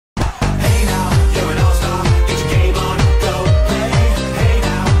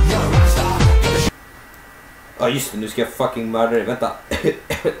Ja just det, nu ska jag fucking mörda dig, vänta.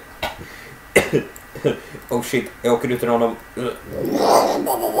 Oh shit, jag åker ut till honom.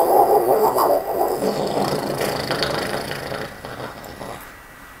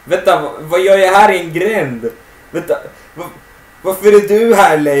 Vänta, vad gör jag här i en gränd? Vänta, varför är du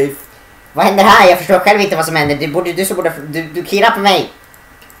här, Leif? Vad händer här? Jag förstår själv inte vad som händer. Du kidnappar mig.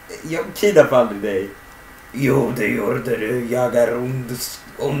 Jag kidnappar aldrig dig. Jo, det gjorde du. Jag är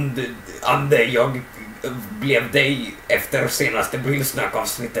ond ande. Jag blev dig efter senaste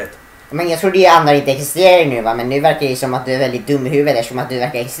bildsnackavsnittet. Men jag trodde ju andra inte existerar nu, va? Men nu verkar det som att du är väldigt dum i huvudet eftersom att du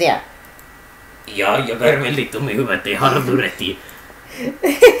verkar existera. Ja, jag är väldigt dum i huvudet. Det har du rätt i.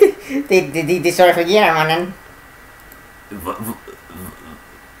 Det är så det fungerar, mannen.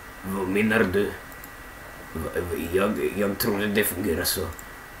 Vad menar du? Jag trodde det fungerar så.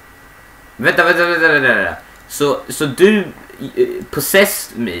 Vänta. Så du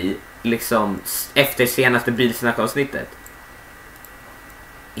possessed me liksom efter senaste bilsnackavsnittet?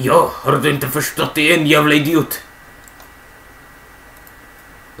 Ja, har du inte förstått det, en jävla idiot?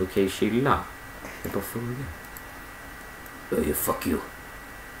 Okej, chilla. Jag bara frågar. Fuck you.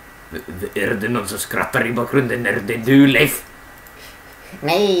 Är det någon som skrattar i bakgrunden? Är det du, Leif?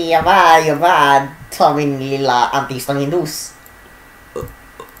 Nej, jag bara tar min lilla antihistamindos.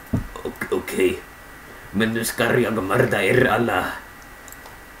 Okej. Men nu ska jag mörda er alla.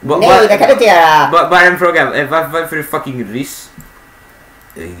 Nej, det kan du inte göra. Bara en fråga. Varför är du fucking ryss?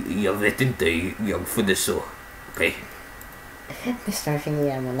 Jag vet inte. Jag får det så. Okej. Det står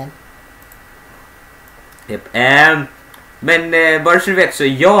fungerar, mannen. Yep. Men bara så du vet så är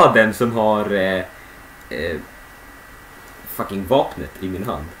jag den som har fucking vapnet i min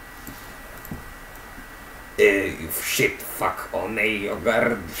hand. Shit, fuck. Åh nej, jag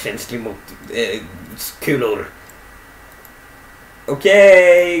är känslig mot kulor.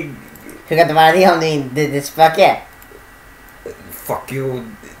 Okej. Hur kan det vara det om du inte är spöke? Fuck you,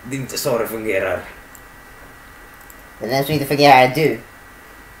 det är inte så det fungerar. Den som inte fungerar är du.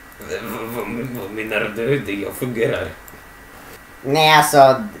 Vad menar du? Det jag fungerar. Nej,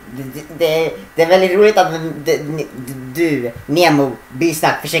 alltså, det är väldigt roligt att du, Nemo,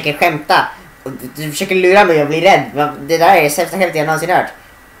 Bysnack, försöker skämta. Och du försöker lura mig och bli rädd. Det där är det sämsta skämtet jag någonsin hört.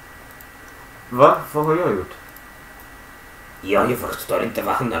 Va? Vad har jag gjort? Jag förstår inte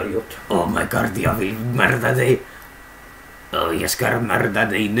vad han har gjort. Oh my god, jag vill mörda dig. Jag ska mörda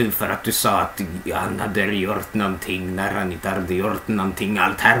dig nu för att du sa att han hade gjort någonting när han inte hade gjort någonting.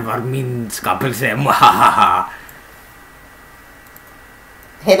 Allt här var min skapelse. Mwahaha.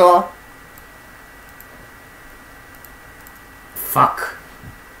 Hejdå. Fuck.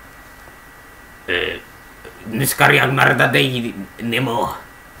 Nu ska jag mörda dig, Nemo.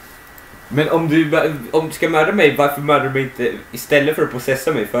 Men om du ska mörda mig, varför mördar du mig inte istället för att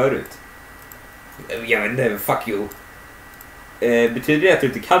processa mig förut? Jag vet inte, fuck you. Betyder det att du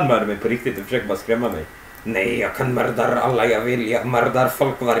inte kan mörda mig på riktigt? Du försöker bara skrämma mig. Nej, jag kan mörda alla jag vill. Jag mördar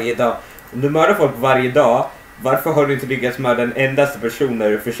folk varje dag. Om du mördar folk varje dag, varför har du inte lyckats mörda en endaste person när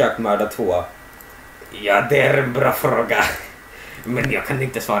du försökt mörda 2? Ja, det är en bra fråga. Men jag kan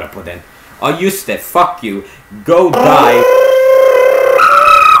inte svara på den. Ja, just det. Fuck you. Go die.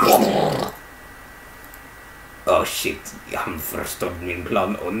 Oh shit. Han förstod min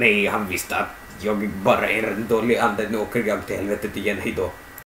plan. Och nej, han visste att jag bara är en dålig ande. Nu åker jag till helvetet igen. Hejdå.